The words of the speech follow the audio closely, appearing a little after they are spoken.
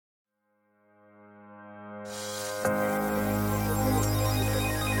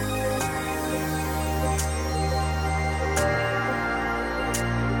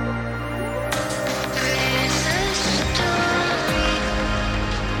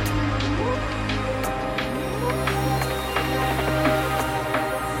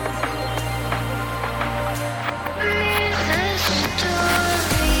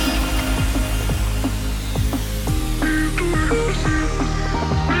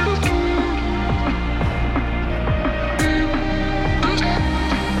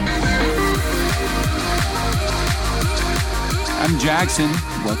Jackson.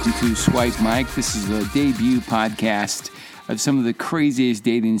 Welcome to Swipe Mike. This is a debut podcast of some of the craziest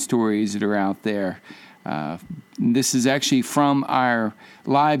dating stories that are out there. This is actually from our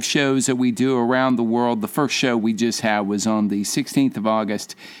live shows that we do around the world. The first show we just had was on the 16th of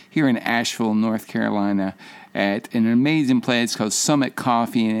August here in Asheville, North Carolina, at an amazing place called Summit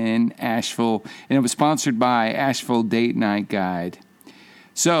Coffee in Asheville, and it was sponsored by Asheville Date Night Guide.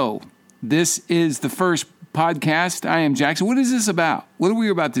 So, this is the first podcast. I am Jackson. What is this about? What are we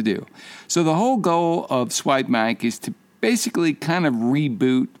about to do? So the whole goal of Swipe Mike is to basically kind of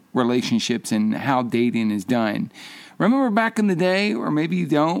reboot relationships and how dating is done. Remember back in the day, or maybe you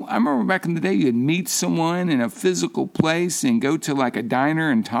don't, I remember back in the day you'd meet someone in a physical place and go to like a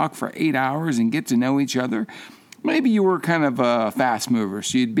diner and talk for 8 hours and get to know each other. Maybe you were kind of a fast mover,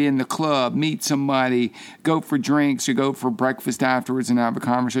 so you'd be in the club, meet somebody, go for drinks or go for breakfast afterwards and have a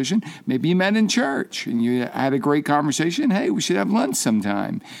conversation. Maybe you met in church and you had a great conversation. Hey, we should have lunch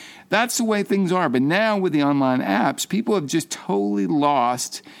sometime. That's the way things are. But now with the online apps, people have just totally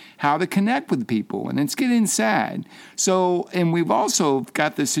lost how to connect with people, and it's getting sad. So, and we've also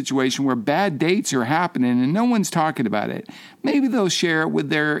got this situation where bad dates are happening and no one's talking about it. Maybe they'll share it with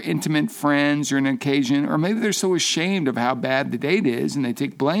their intimate friends or an occasion, or maybe they're so ashamed of how bad the date is and they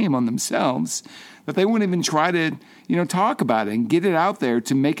take blame on themselves that they won't even try to, talk about it and get it out there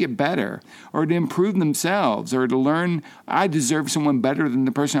to make it better or to improve themselves or to learn I deserve someone better than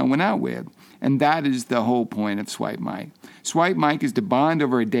the person I went out with. And that is the whole point of Swipe Mike. Swipe Mike is to bond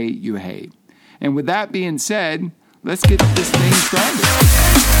over a date you hate. And with that being said, let's get this thing started.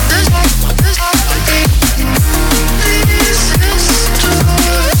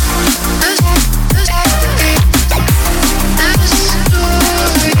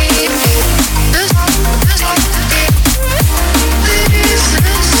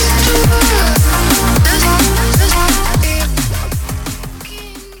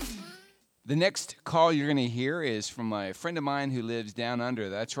 The next call you're going to hear is from a friend of mine who lives down under.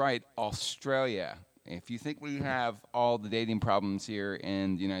 That's right, Australia. If you think we have all the dating problems here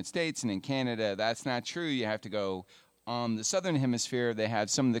in the United States and in Canada, that's not true. You have to go on the southern hemisphere. They have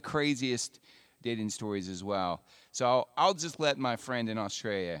some of the craziest dating stories as well. So I'll just let my friend in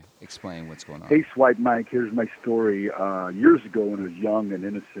Australia explain what's going on. Hey, Swipe Mike, here's my story. Years ago when I was young and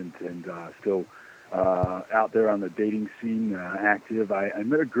innocent and still out there on the dating scene, active, I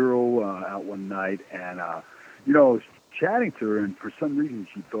met a girl out one night, and I was chatting to her, and for some reason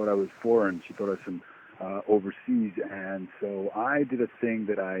she thought I was foreign. She thought I was from overseas, and so I did a thing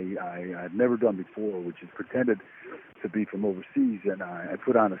that I had never done before, which is pretended to be from overseas, and I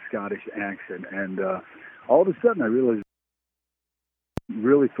put on a Scottish accent, and all of a sudden I realized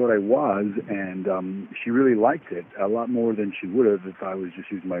really thought I was, and she really liked it a lot more than she would have if I was just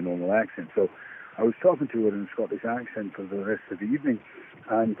using my normal accent. So I was talking to her in a Scottish accent for the rest of the evening,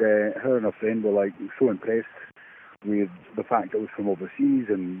 and her and her friend were like so impressed with the fact that I was from overseas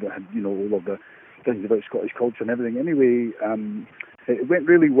and had, all of the things about Scottish culture and everything. Anyway, it went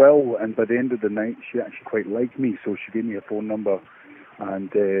really well, and by the end of the night, she actually quite liked me, so she gave me her phone number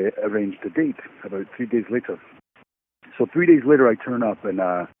and arranged a date about 3 days later. So 3 days later, I turn up and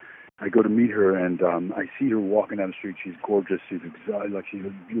I go to meet her, and I see her walking down the street. She's gorgeous. She's exotic, like she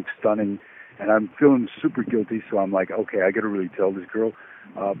looks stunning. And I'm feeling super guilty, so I'm like, okay, I got to really tell this girl.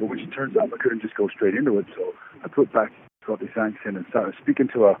 But when she turns up, I couldn't just go straight into it, so I put back Scottish accent and started speaking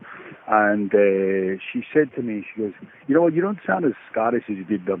to her. And she said to me, she goes, you don't sound as Scottish as you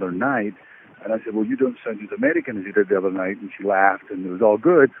did the other night. And I said, well, you don't sound as American as you did the other night. And she laughed, and it was all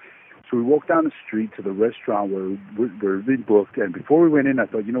good. So we walked down the street to the restaurant where we're being booked. And before we went in, I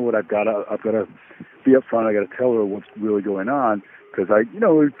thought, you know what, I've got to be up front. I got to tell her what's really going on. Because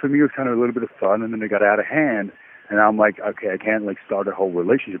for me, it was kind of a little bit of fun, and then it got out of hand, and I'm like, okay, I can't start a whole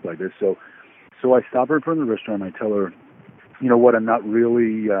relationship like this. So I stop her in front of the restaurant, and I tell her, you know what, I'm not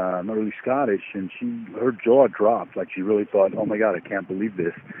really Scottish, and her jaw dropped, like she really thought, oh my God, I can't believe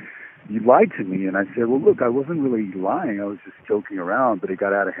this. you lied to me. And I said, well, look, I wasn't really lying. I was just joking around, but it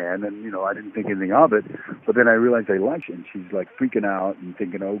got out of hand, and, I didn't think anything of it. But then I realized I lied, and she's like freaking out and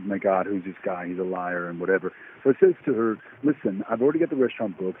thinking, oh my God, who's this guy? He's a liar and whatever. So I says to her, listen, I've already got the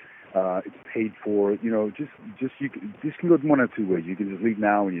restaurant booked. It's paid for. Just can go one of two ways. You can just leave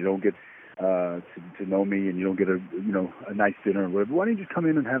now and you don't get to know me, and you don't get a nice dinner or whatever. Why don't you just come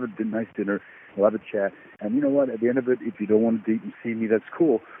in and have a nice dinner? We'll have a chat. And you know what? At the end of it, if you don't want to date and see me, that's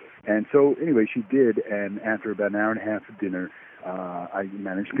cool. And so anyway, she did. And after about an hour and a half of dinner, I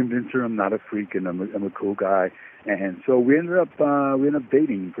managed to convince her I'm not a freak and I'm a cool guy. And so we ended up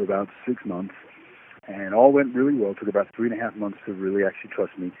dating for about 6 months, and all went really well. It took about 3.5 months to really actually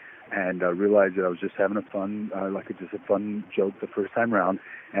trust me, and realized that I was just having a fun joke the first time around,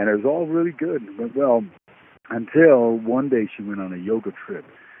 and it was all really good. It went well until one day she went on a yoga trip,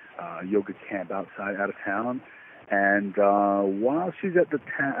 yoga camp out of town, and while she's at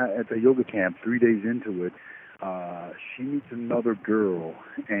the yoga camp, 3 days into it, she meets another girl,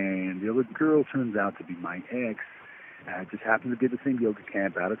 and the other girl turns out to be my ex. Just happened to be at the same yoga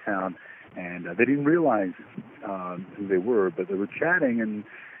camp out of town, and they didn't realize who they were, but they were chatting,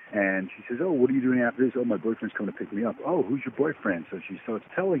 and she says, oh, what are you doing after this? Oh, my boyfriend's coming to pick me up. Oh, who's your boyfriend? So she starts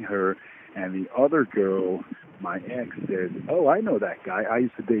telling her, and the other girl, my ex, says, oh, I know that guy. I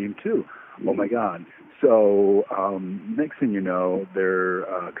used to date him too. Oh, my God. So next thing you know, they're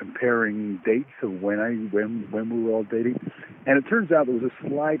comparing dates of when we were all dating. And it turns out there was a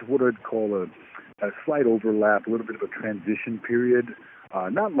slight, what I'd call a slight overlap, a little bit of a transition period.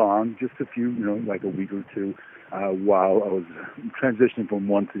 Not long, just a few, like a week or two, while I was transitioning from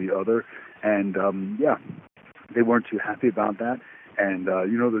one to the other. And, they weren't too happy about that. And,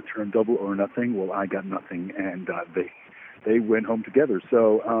 the term double or nothing, well, I got nothing. And they went home together.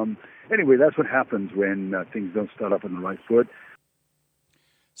 So anyway, that's what happens when things don't start off on the right foot.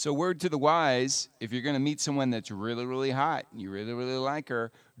 So word to the wise, if you're going to meet someone that's really, really hot, and you really, really like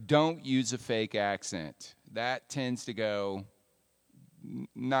her, don't use a fake accent. That tends to go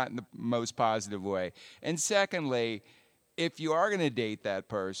not in the most positive way. And secondly, if you are going to date that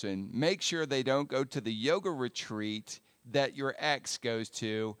person, make sure they don't go to the yoga retreat that your ex goes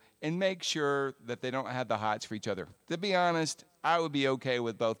to, and make sure that they don't have the hots for each other. To be honest, I would be okay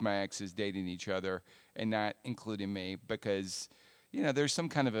with both my exes dating each other and not including me, because there's some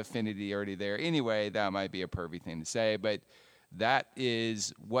kind of affinity already there. Anyway, that might be a pervy thing to say, but that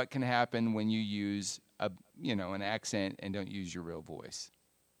is what can happen when you use an accent and don't use your real voice.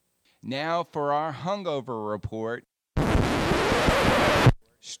 Now for our hungover report.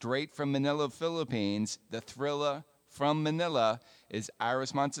 Straight from Manila, Philippines, the thriller from Manila is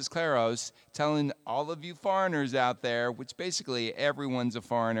Iris Montesclaros, telling all of you foreigners out there, which basically everyone's a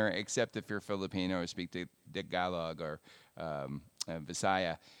foreigner except if you're Filipino or speak Tagalog or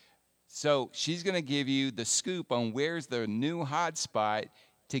Visaya. So she's going to give you the scoop on where's the new hot spot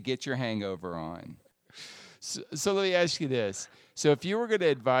to get your hangover on. So let me ask you this. So if you were going to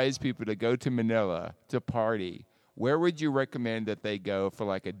advise people to go to Manila to party, where would you recommend that they go for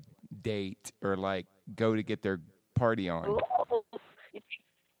like a date or like go to get their party on? Oh,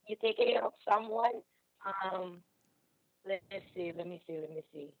 you take care of someone. Let me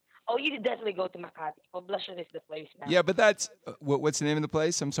see. Oh, you could definitely go to Makati. Poblacion is the place now. Yeah, but that's what's the name of the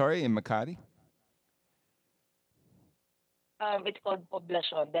place? I'm sorry, in Makati. It's called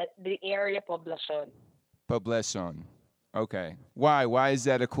Poblacion. That the area Poblacion. Poblacion. Okay. Why? Why is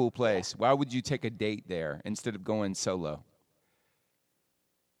that a cool place? Why would you take a date there instead of going solo?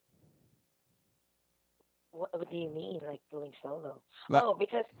 What do you mean, like going solo?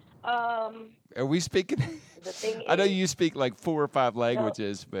 Because are we speaking? The thing I know is, you speak like 4 or 5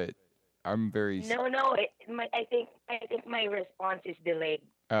 languages, but I'm very. No. I think my response is delayed.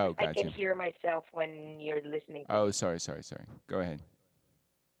 Oh, gotcha. I can hear myself when you're listening. Oh, sorry. Go ahead.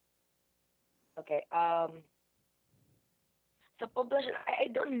 Okay. So Poblacion, I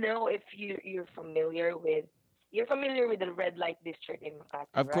don't know if you're familiar with the red light district in Makati.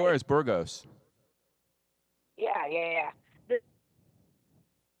 Of right? course, Burgos. Yeah.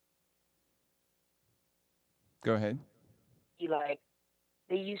 Go ahead. Like,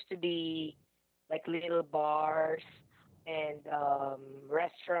 they used to be like little bars and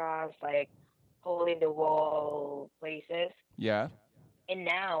restaurants, like hole in the wall places. Yeah. And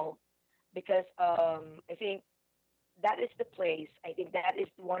now, because I think that is the place. I think that is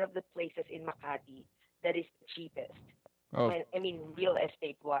one of the places in Makati that is the cheapest. Oh. I mean, real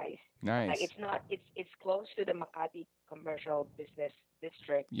estate wise. Nice. Like it's close to the Makati commercial business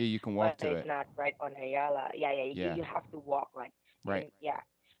district. Yeah, you can walk to but it. it's not right on Ayala. Yeah. You have to walk like. Right. And, yeah.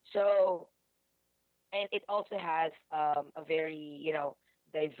 So, and it also has a very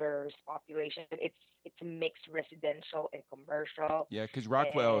diverse population. It's mixed residential and commercial. Yeah, because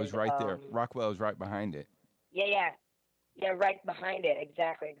Rockwell is And right there. Rockwell is right behind it. yeah, right behind it.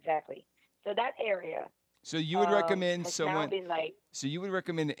 Exactly. So that area So you would recommend has someone. now been like, So you would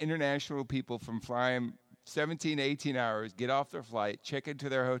recommend international people from flying 17, 18 hours, get off their flight, check into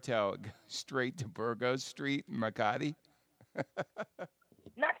their hotel, go straight to Burgos Street in Makati?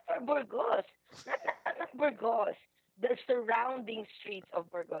 not for Burgos, not Burgos, the surrounding streets of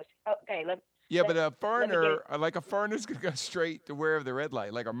Burgos. Okay, Yeah, but a let me get. foreigner's gonna go straight to wherever the red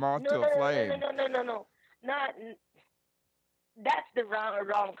light, like a moth No, to no, a no, flame. no. Not that's the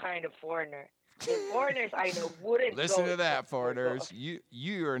wrong kind of foreigner. The foreigners I know wouldn't Listen go to that, Burgos. foreigners.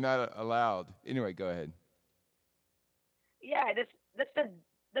 You are not allowed. Anyway, go ahead. Yeah, that's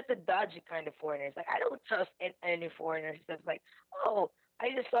the dodgy kind of foreigners. Like I don't trust any foreigners that's like, oh, I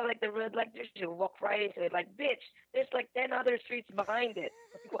just saw like the red light district, walk right into it. Like, bitch, there's like 10 other streets behind it.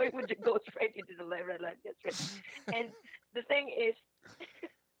 Why would you go straight into the red light district? And the thing is,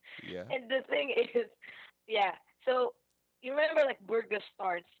 Yeah. and the thing is, yeah. So you remember like Burgos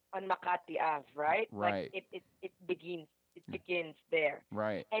starts on Makati Ave, right? Right. Like it begins there.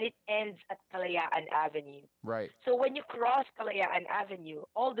 Right. And it ends at Kalayaan Avenue. Right. So when you cross Kalayaan Avenue,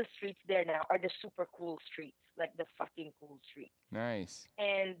 all the streets there now are the super cool streets, like the fucking cool streets. Nice.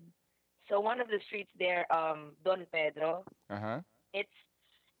 And so one of the streets there, Don Pedro, Uh-huh.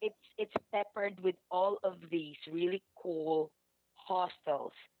 it's peppered with all of these really cool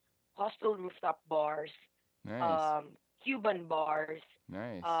hostel rooftop bars, Nice. Cuban bars,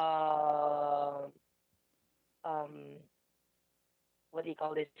 Nice. what do you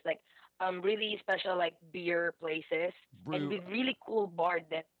call this? Like really special like beer places and with really cool bar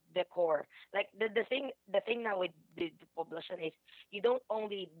decor. Like the thing now with the population is you don't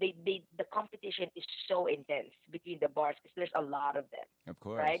only the competition is so intense between the bars because there's a lot of them. Of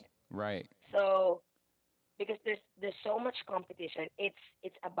course. Right? Right. So because there's so much competition,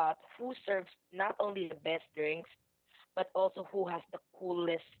 it's about who serves not only the best drinks, but also who has the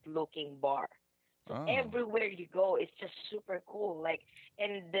coolest looking bar. So everywhere you go, it's just super cool. Like,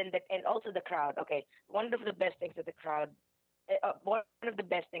 and then and also the crowd. Okay, one of the best things of the crowd, one of the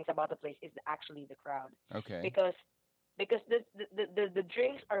best things about the place is actually the crowd. Okay. Because the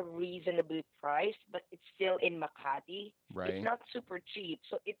drinks are reasonably priced, but it's still in Makati. Right. It's not super cheap,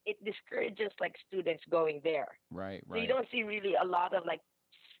 so it discourages like students going there. Right. So you don't see really a lot of like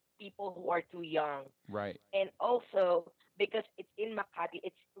people who are too young. Right. And also because it's in Makati,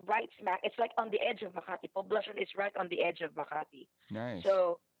 it's right smack. It's like on the edge of Makati. Poblacion is right on the edge of Makati. Nice.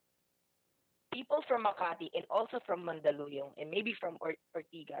 So people from Makati and also from Mandaluyong and maybe from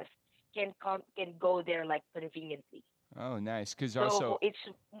Ortigas can go there like conveniently. Oh, nice. Because so also it's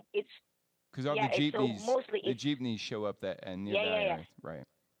because all yeah, the jeepneys, so mostly the jeepneys show up that and near that area. Right.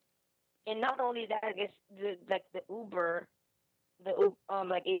 And not only that, I guess the Uber,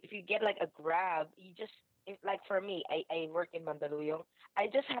 like if you get like a Grab, you just like for me, I work in Mandaluyong. I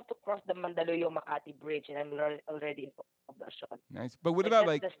just have to cross the Mandaluyong Makati Bridge, and I'm already in Poblacion. Nice. But what about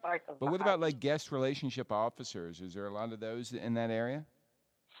like? The start of But what Makati. about like guest relationship officers? Is there a lot of those in that area?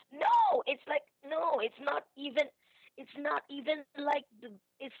 No, it's not even. It's not even like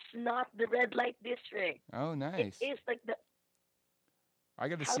it's not the red light district. Oh, nice. It is like the. I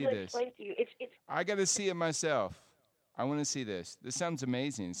got to How see do I this. explain to you? It's. I got to see it myself. I want to see this. This sounds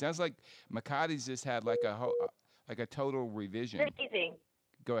amazing. It sounds like Makati's just had like a total revision. Amazing.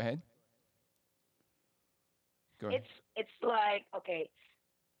 Go ahead. It's like, okay,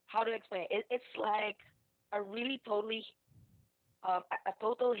 how to explain it? It's like a really totally a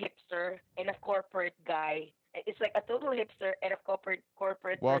total hipster and a corporate guy. It's like a total hipster and a corporate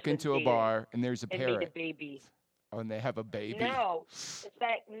walk person into a bar and there's a and parrot. made a baby. Oh, and they have a baby. No, it's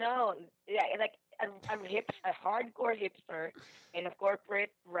like no, yeah, like a hardcore hipster and a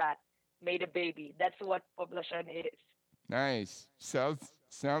corporate rat made a baby. That's what Poblacion is. Nice.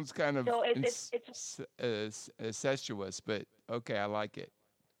 Sounds kind of So it's incestuous, but okay, I like it.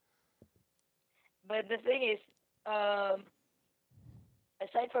 But the thing is,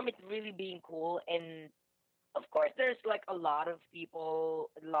 aside from it really being cool, and of course there's like a lot of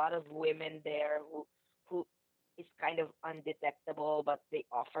people, a lot of women there who is kind of undetectable, but they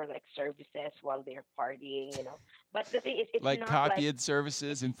offer like services while they're partying, you know. But the thing is, it's like not copy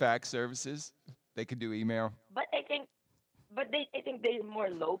services and fax services. They could do email. But I think they're more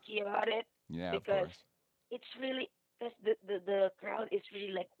low key about it. Yeah, because of course. it's really because the crowd is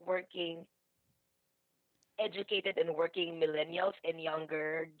really like working, educated and working millennials and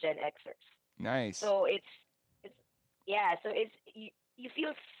younger Gen Xers. Nice. So it's you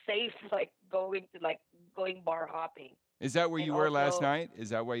feel safe like going bar hopping. Is that where And you were last also, night? Is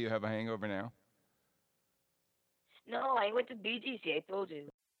that why you have a hangover now? no, I went to BGC. I told you.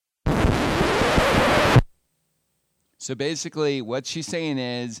 So basically, what she's saying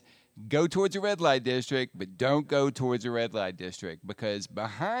is go towards a red light district, but don't go towards a red light district, because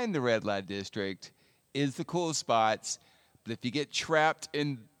behind the red light district is the cool spots. But if you get trapped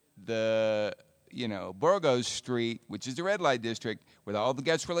in the, Burgos Street, which is the red light district, with all the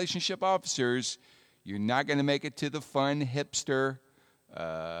guest relationship officers, you're not going to make it to the fun, hipster,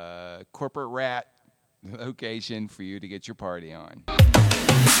 corporate rat location for you to get your party on.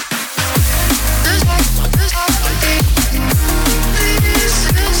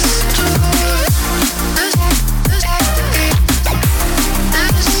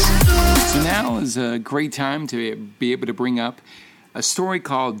 So now is a great time to be able to bring up a story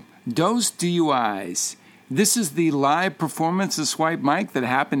called Dos DUIs. This is the live performance of Swipe Mike that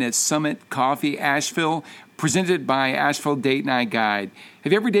happened at Summit Coffee Asheville, presented by Asheville Date Night Guide.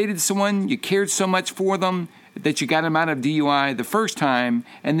 Have you ever dated someone you cared so much for them that you got them out of DUI the first time,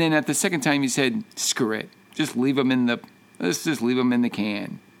 and then at the second time you said, screw it, let's just leave them in the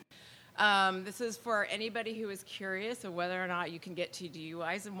can? This is for anybody who is curious of whether or not you can get 2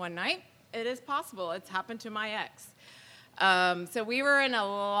 DUIs in one night. It is possible. It's happened to my ex. So we were in a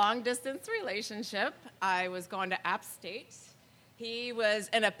long-distance relationship. I was going to App State. He was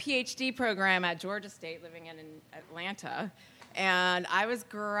in a PhD program at Georgia State, living in Atlanta. And I was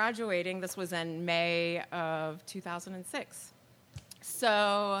graduating. This was in May of 2006.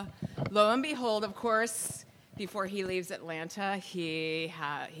 So lo and behold, of course, before he leaves Atlanta, he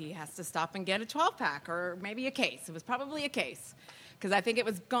has to stop and get a 12-pack or maybe a case. It was probably a case, because I think it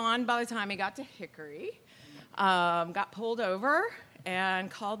was gone by the time he got to Hickory. Got pulled over and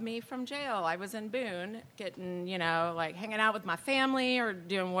called me from jail. I was in Boone getting, hanging out with my family or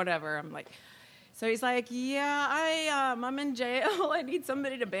doing whatever. So he's like, yeah, I'm in jail. I need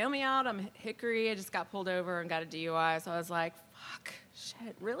somebody to bail me out. I'm Hickory. I just got pulled over and got a DUI. So I was like, fuck,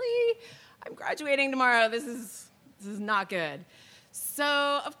 shit, really? I'm graduating tomorrow. This is not good.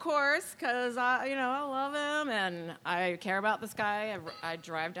 So, of course, because I love him and I care about this guy, I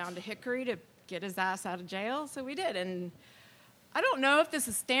drive down to Hickory to get his ass out of jail. So we did. And I don't know if this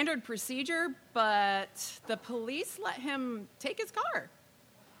is standard procedure, but the police let him take his car.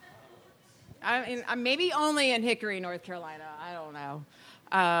 I mean, maybe only in Hickory, North Carolina. I don't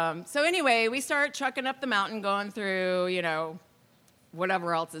know. So anyway, we start trucking up the mountain, going through,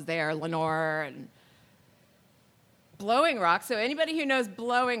 whatever else is there, Lenore and Blowing Rock. So anybody who knows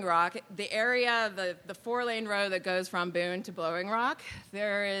Blowing Rock, the area, the 4-lane road that goes from Boone to Blowing Rock,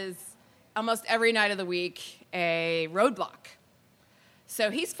 there is almost every night of the week a roadblock. So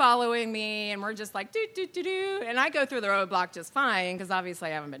he's following me, and we're just like, do. And I go through the roadblock just fine, because obviously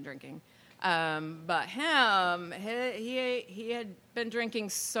I haven't been drinking. But him, he had been drinking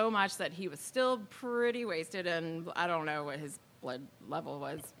so much that he was still pretty wasted, and I don't know what his blood level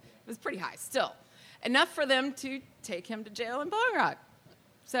was. It was pretty high still. Enough for them to take him to jail in Blowing Rock.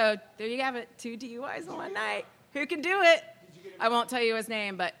 So there you have it, 2 DUIs in one night. Who can do it? I won't tell you his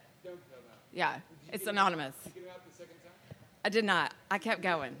name, but yeah, it's anonymous. Did you get him out the second time? I did not. I kept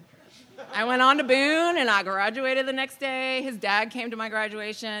going. I went on to Boone, and I graduated the next day. His dad came to my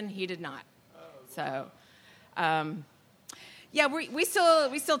graduation. He did not. So, yeah, we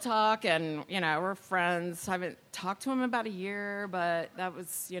still talk, and we're friends. I haven't talked to him about a year, but that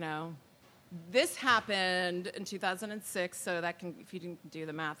was this happened in 2006. So that can, if you didn't do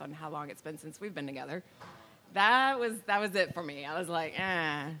the math on how long it's been since we've been together, that was it for me. I was like,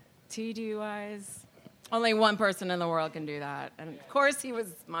 2 DUIs. Only one person in the world can do that, and of course he was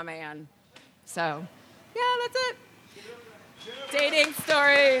my man. So, yeah, that's it. Dating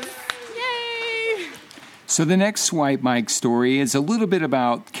stories. Yay! So the next Swipe Mike story is a little bit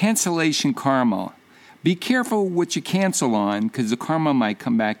about cancellation karma. Be careful what you cancel on, because the karma might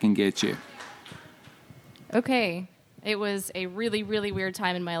come back and get you. Okay. It was a really, really weird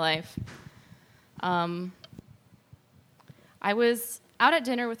time in my life. I was out at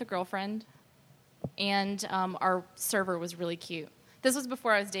dinner with a girlfriend, and our server was really cute. This was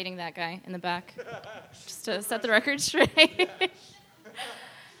before I was dating that guy in the back, just to set the record straight.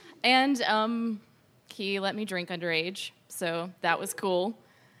 And he let me drink underage, so that was cool.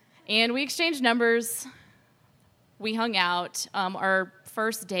 And we exchanged numbers. We hung out. Our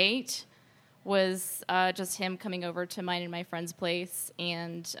first date was just him coming over to mine and my friend's place,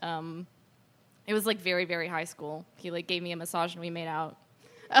 and it was very, very high school. He gave me a massage and we made out.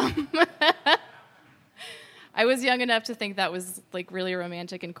 I was young enough to think that was really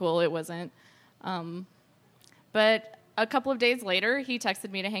romantic and cool. It wasn't. But a couple of days later, he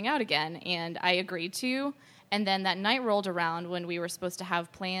texted me to hang out again, and I agreed to. And then that night rolled around when we were supposed to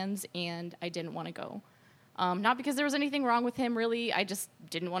have plans, and I didn't want to go. Not because there was anything wrong with him, really. I just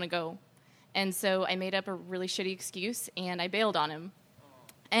didn't want to go. And so I made up a really shitty excuse, and I bailed on him.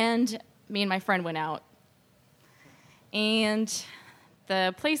 And me and my friend went out. And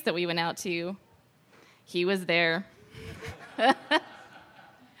the place that we went out to, he was there.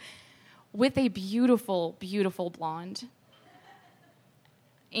 With a beautiful, beautiful blonde.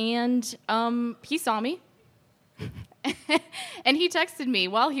 And he saw me. And he texted me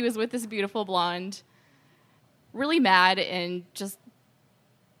while he was with this beautiful blonde, really mad and just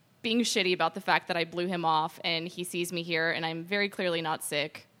being shitty about the fact that I blew him off, and he sees me here, and I'm very clearly not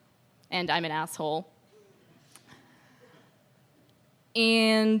sick, and I'm an asshole.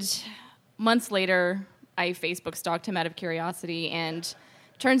 And months later, I Facebook stalked him out of curiosity, and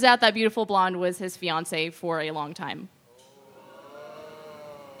turns out that beautiful blonde was his fiancée for a long time.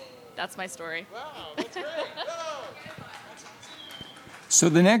 That's my story. Wow, that's great. So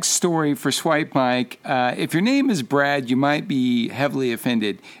the next story for Swipe Mike, if your name is Brad, you might be heavily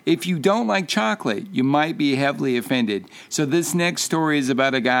offended. If you don't like chocolate, you might be heavily offended. So this next story is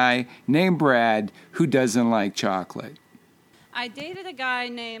about a guy named Brad who doesn't like chocolate. I dated a guy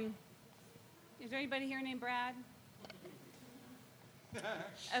named... Is there anybody here named Brad?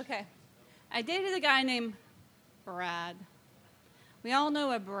 Okay. I dated a guy named Brad. We all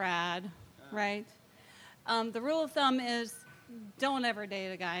know a Brad, right? The rule of thumb is don't ever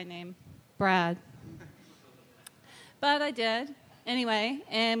date a guy named Brad. But I did anyway,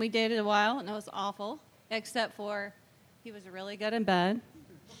 and we dated a while, and it was awful, except for he was really good in bed,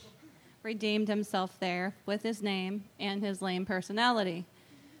 redeemed himself there with his name and his lame personality.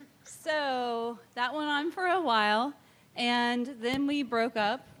 So that went on for a while, and then we broke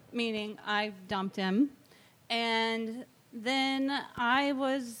up, meaning I dumped him, and then I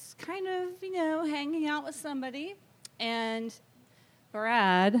was kind of, hanging out with somebody, and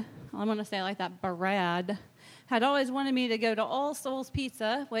Brad, I'm going to say it like that, Brad, had always wanted me to go to All Souls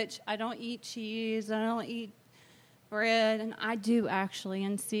Pizza, which I don't eat cheese, I don't eat bread, and I do actually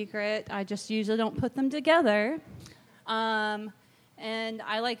in secret. I just usually don't put them together. And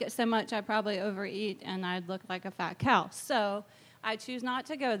I like it so much I probably overeat, and I'd look like a fat cow. So I choose not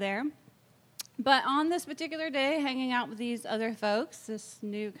to go there. But on this particular day, hanging out with these other folks, this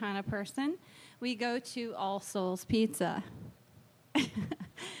new kind of person, we go to All Souls Pizza.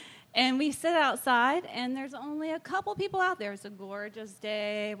 And we sit outside, and there's only a couple people out there. It's a gorgeous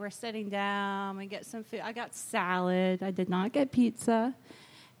day. We're sitting down. We get some food. I got salad. I did not get pizza.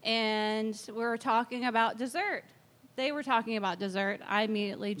 And we're talking about dessert. They were talking about dessert. I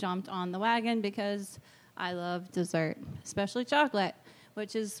immediately jumped on the wagon because I love dessert, especially chocolate,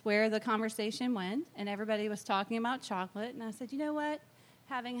 which is where the conversation went. And everybody was talking about chocolate. And I said, you know what?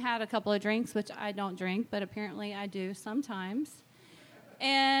 Having had a couple of drinks, which I don't drink, but apparently I do sometimes.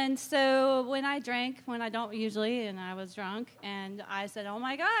 And so when I drank, when I don't usually, and I was drunk, and I said, oh,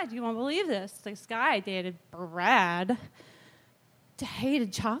 my God, you won't believe this. This guy I dated, Brad,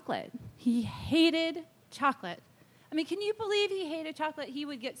 hated chocolate. He hated chocolate. I mean, can you believe he hated chocolate? He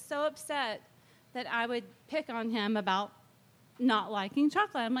would get so upset that I would pick on him about not liking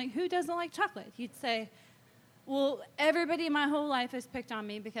chocolate. I'm like, who doesn't like chocolate? He'd say, well, everybody my whole life has picked on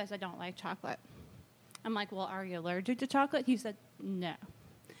me because I don't like chocolate. I'm like, well, are you allergic to chocolate? He said, no.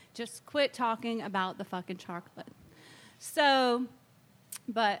 Just quit talking about the fucking chocolate. So,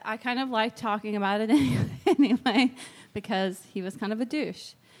 but I kind of liked talking about it anyway because he was kind of a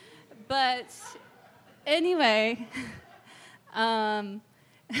douche. But anyway, so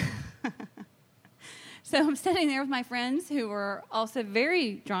I'm sitting there with my friends who were also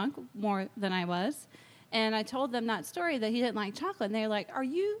very drunk, more than I was, and I told them that story that he didn't like chocolate, and they're like, are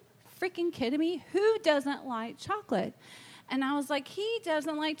you freaking kidding me? Who doesn't like chocolate? And I was like, he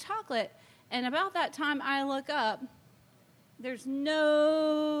doesn't like chocolate. And about that time, I look up. There's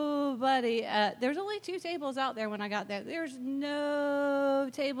nobody there's only 2 tables out there when I got there. There's no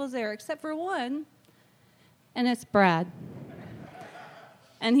tables there except for one, and it's Brad.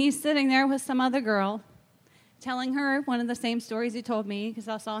 And he's sitting there with some other girl, telling her one of the same stories he told me, because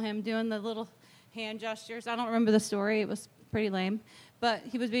I saw him doing the little hand gestures. I don't remember the story. It was pretty lame. But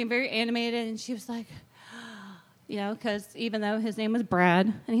he was being very animated, and she was like, because even though his name was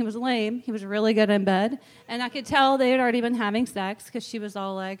Brad and he was lame, he was really good in bed. And I could tell they had already been having sex because she was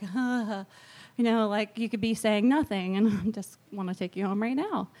all like, like you could be saying nothing, and I just want to take you home right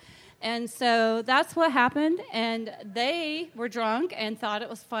now. And so that's what happened. And they were drunk and thought it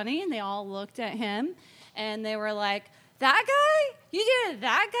was funny, and they all looked at him, and they were like, that guy? You did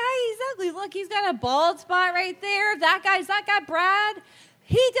that guy? He's ugly. Look, he's got a bald spot right there. That guy, Brad?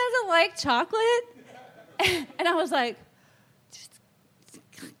 He doesn't like chocolate? And I was like, just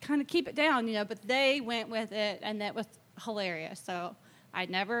kind of keep it down, but they went with it, and that was hilarious. So I'd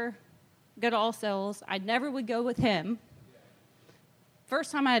never go to All Souls. I never would go with him.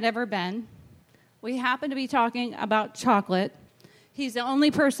 First time I'd ever been. We happened to be talking about chocolate. He's the only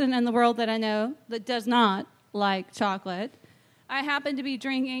person in the world that I know that does not like chocolate. I happened to be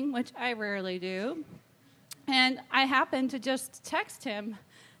drinking, which I rarely do. And I happened to just text him,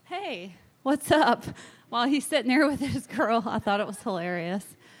 hey, what's up? While he's sitting there with his girl. I thought it was hilarious.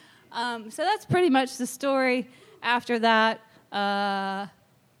 So that's pretty much the story. After that,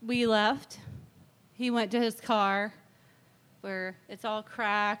 we left. He went to his car where it's all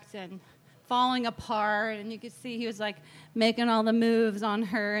cracked and falling apart, and you could see he was like making all the moves on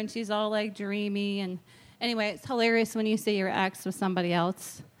her, and she's all like dreamy. And anyway, it's hilarious when you see your ex with somebody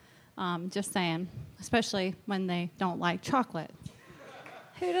else. Just saying, especially when they don't like chocolate.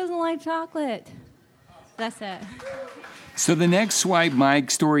 Who doesn't like chocolate? That's it. So the next Swipe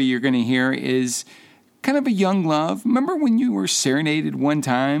Mike story you're going to hear is kind of a young love. Remember when you were serenaded one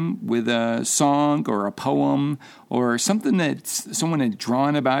time with a song or a poem or something that someone had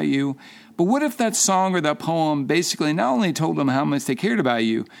drawn about you? But what if that song or that poem basically not only told them how much they cared about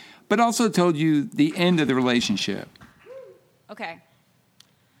you, but also told you the end of the relationship? Okay.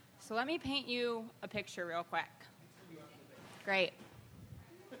 So let me paint you a picture real quick. Great.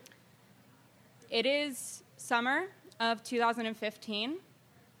 It is summer of 2015.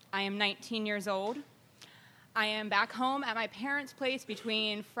 I am 19 years old. I am back home at my parents' place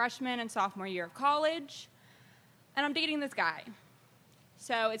between freshman and sophomore year of college, and I'm dating this guy.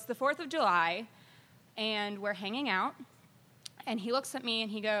 So it's the 4th of July, and we're hanging out, and he looks at me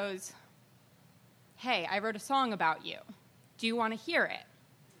and he goes, hey, I wrote a song about you. Do you want to hear it?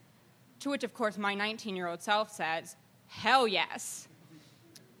 To which, of course, my 19-year-old self says, hell yes.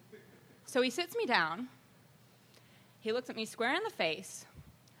 So he sits me down, he looks at me square in the face,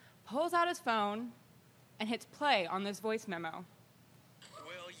 pulls out his phone, and hits play on this voice memo.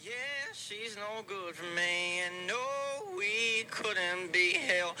 Well, yeah, she's no good for me, and no, we couldn't be.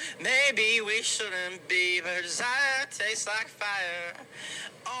 Hell, maybe we shouldn't be, but desire tastes like fire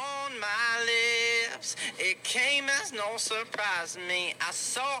on my lips. It came as no surprise to me. I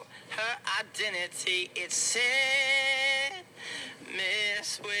saw her identity. It said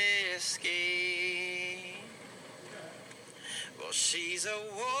Miss Whiskey. Well, she's a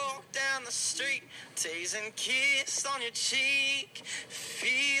walk down the street, tease and kiss on your cheek.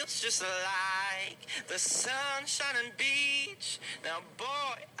 Feels just like the sun-shining beach. Now,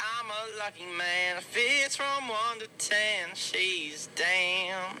 boy, I'm a lucky man. If it's from 1 to 10, she's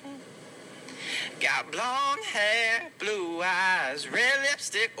damn. Got blonde hair, blue eyes, red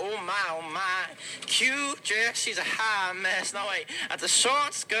lipstick, oh my. Cute dress, she's a high mess. No, wait, that's a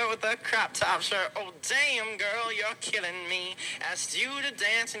short skirt with a crop top shirt. Oh, damn, girl, you're killing me. Asked you to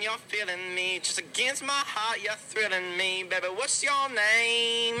dance and you're feeling me. Just against my heart, you're thrilling me. Baby, what's your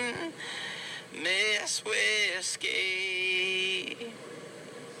name? Miss Whiskey.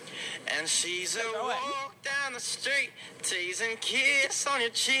 And she's a walk down the street, tease and kiss on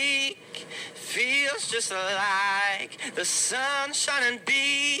your cheek. Feels just like the sun-shining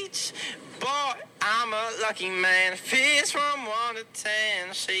beach. Boy, I'm a lucky man. If it's from 1 to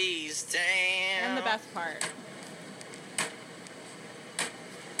 10, she's damn. And the best part.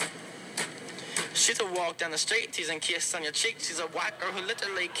 She's a walk down the street, tease and kiss on your cheek. She's a white girl who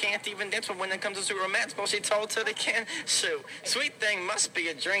literally can't even dance, but when it comes to romance, well, she told her they can. Shoot, sweet thing must be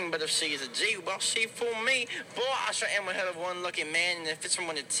a dream, but if she's a G, well, she fooled me. Boy, I sure am ahead of one lucky man, and if it's from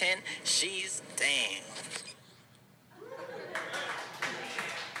 1 to 10, she's damn.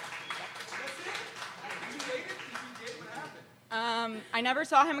 I never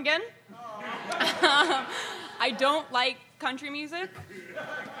saw him again. I don't like country music.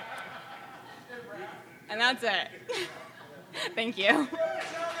 And that's it. Thank you.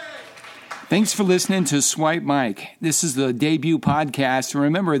 Thanks for listening to Swipe Mike. This is the debut podcast. And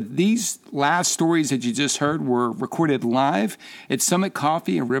remember, these last stories that you just heard were recorded live at Summit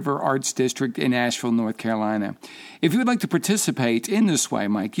Coffee and River Arts District in Asheville, North Carolina. If you would like to participate in the Swipe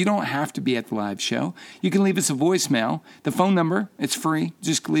Mike, you don't have to be at the live show. You can leave us a voicemail. The phone number, it's free.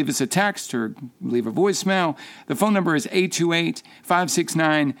 Just leave us a text or leave a voicemail. The phone number is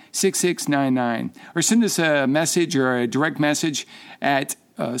 828-569-6699. Or send us a message or a direct message at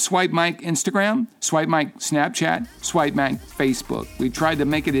Swipe Mike Instagram, Swipe Mike Snapchat, Swipe Mike Facebook. We tried to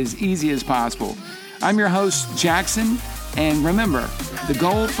make it as easy as possible. I'm your host, Jackson, and remember, the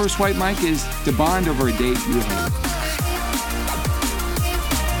goal for Swipe Mike is to bond over a date you hate.